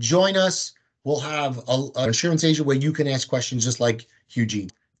join us. We'll have an insurance agent where you can ask questions just like Eugene.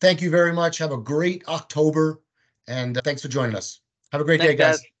 Thank you very much. Have a great October, and thanks for joining us. Have a great day,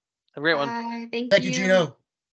 guys. Have a great one. Bye. Thank Thank you, Gino.